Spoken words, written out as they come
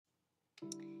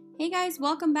Hey guys,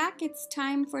 welcome back. It's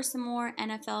time for some more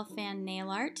NFL fan nail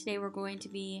art. Today we're going to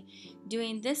be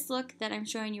doing this look that I'm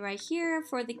showing you right here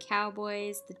for the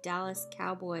Cowboys, the Dallas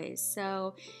Cowboys.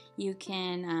 So you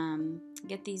can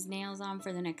get these nails on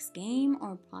for the next game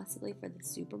or possibly for the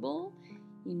Super Bowl.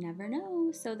 You never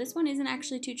know. So this one isn't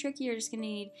actually too tricky. You're just going to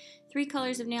need 3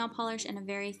 colors of nail polish and a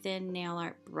very thin nail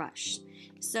art brush.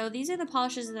 So these are the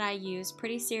polishes that I use.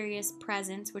 Pretty Serious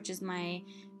Presence, which is my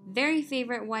very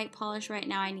favorite white polish right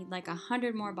now. I need like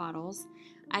 100 more bottles.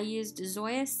 I used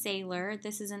Zoya Sailor.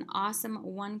 This is an awesome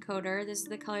one coater. This is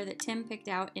the color that Tim picked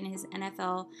out in his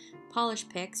NFL polish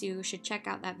picks. You should check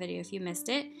out that video if you missed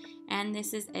it. And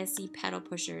this is SE Pedal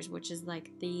Pushers, which is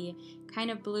like the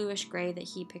kind of bluish gray that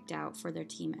he picked out for their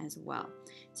team as well.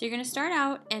 So you're going to start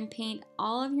out and paint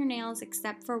all of your nails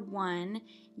except for one,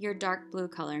 your dark blue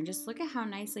color. And just look at how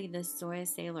nicely this Zoya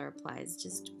Sailor applies.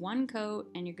 Just one coat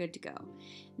and you're good to go.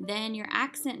 Then your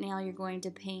accent nail, you're going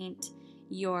to paint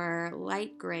your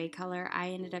light gray color. I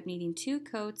ended up needing 2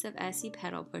 coats of SE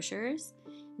Pedal Pushers.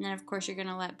 And then of course you're going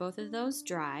to let both of those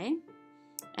dry.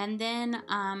 And then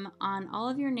on all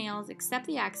of your nails except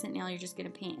the accent nail, you're just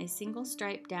going to paint a single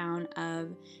stripe down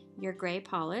of your gray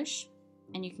polish.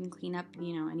 And you can clean up,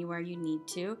 anywhere you need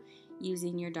to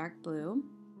using your dark blue.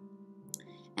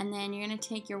 And then you're going to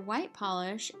take your white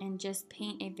polish and just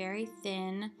paint a very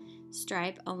thin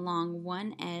stripe along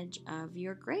one edge of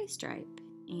your gray stripe.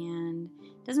 And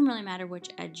it doesn't really matter which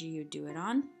edge you do it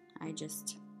on. I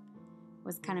just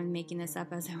was kind of making this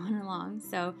up as I went along.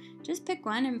 So just pick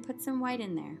one and put some white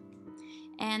in there.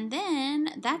 And then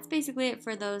that's basically it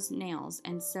for those nails.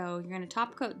 And so you're going to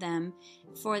top coat them.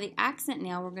 For the accent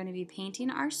nail, we're going to be painting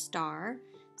our star.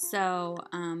 So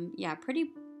yeah,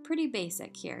 pretty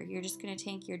basic here. You're just going to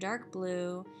take your dark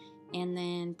blue and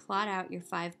then plot out your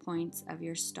 5 points of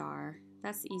your star.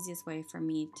 That's the easiest way for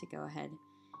me to go ahead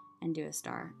and do a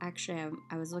star. Actually,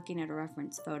 I was looking at a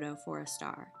reference photo for a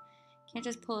star. Can't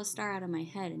just pull a star out of my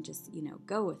head and just,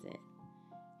 go with it.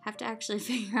 Have to actually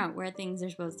figure out where things are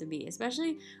supposed to be,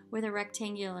 especially with a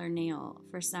rectangular nail.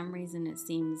 For some reason, it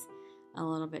seems a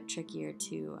little bit trickier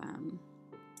to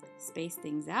space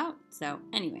things out. So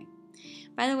anyway,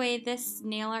 by the way, this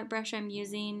nail art brush I'm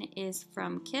using is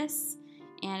from Kiss,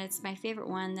 and it's my favorite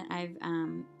one that I've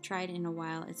tried in a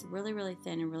while. It's really, really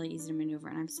thin and really easy to maneuver,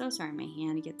 and I'm so sorry my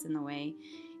hand gets in the way.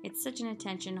 It's such an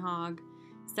attention hog.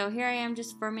 So here I am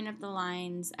just firming up the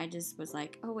lines. I just was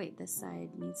like, oh wait, this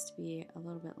side needs to be a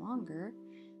little bit longer.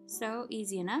 So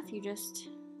easy enough, you just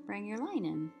bring your line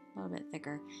in a little bit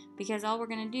thicker, because all we're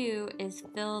gonna do is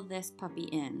fill this puppy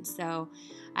in. So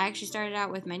I actually started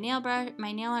out with my nail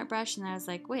art brush, and I was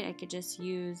like, wait, I could just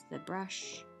use the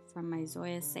brush from my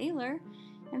Zoya Sailor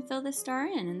and fill this star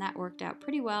in, and that worked out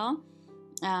pretty well.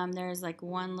 There's like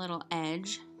one little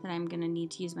edge that I'm gonna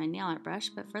need to use my nail art brush,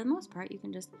 but for the most part, you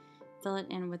can just fill it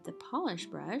in with the polish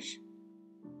brush.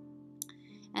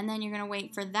 And then you're going to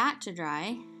wait for that to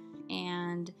dry,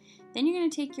 and then you're going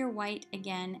to take your white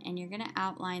again and you're going to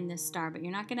outline this star, but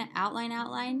you're not going to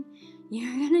outline.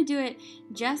 You're going to do it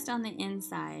just on the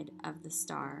inside of the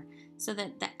star so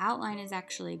that the outline is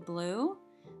actually blue.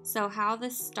 So how the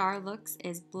star looks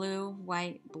is blue,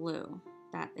 white, blue.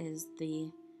 That is the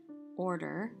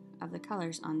order of the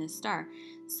colors on this star.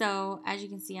 So as you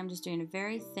can see, I'm just doing a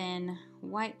very thin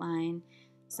white line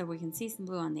so we can see some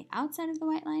blue on the outside of the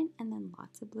white line and then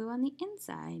lots of blue on the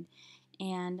inside.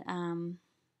 And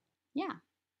yeah,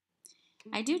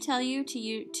 I do tell you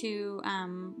to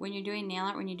when you're doing nail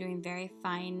art, when you're doing very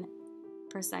fine,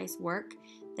 precise work,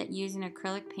 that using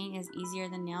acrylic paint is easier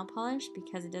than nail polish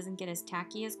because it doesn't get as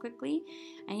tacky as quickly.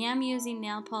 I am using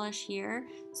nail polish here,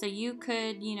 so you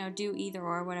could, do either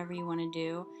or, whatever you want to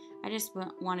do. I just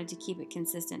wanted to keep it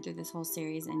consistent through this whole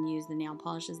series and use the nail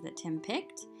polishes that Tim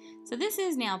picked. So this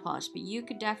is nail polish, but you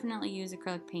could definitely use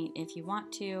acrylic paint if you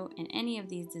want to in any of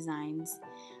these designs.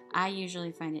 I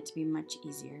usually find it to be much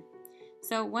easier.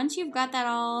 So once you've got that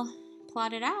all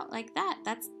plotted out like that,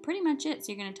 that's pretty much it.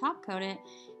 So you're going to top coat it,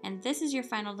 and this is your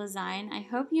final design. I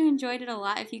hope you enjoyed it a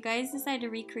lot. If you guys decide to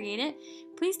recreate it,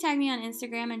 please tag me on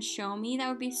Instagram and show me. That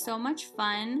would be so much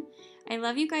fun. I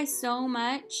love you guys so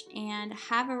much, and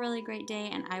have a really great day,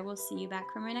 and I will see you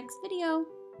back for my next video.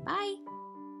 Bye!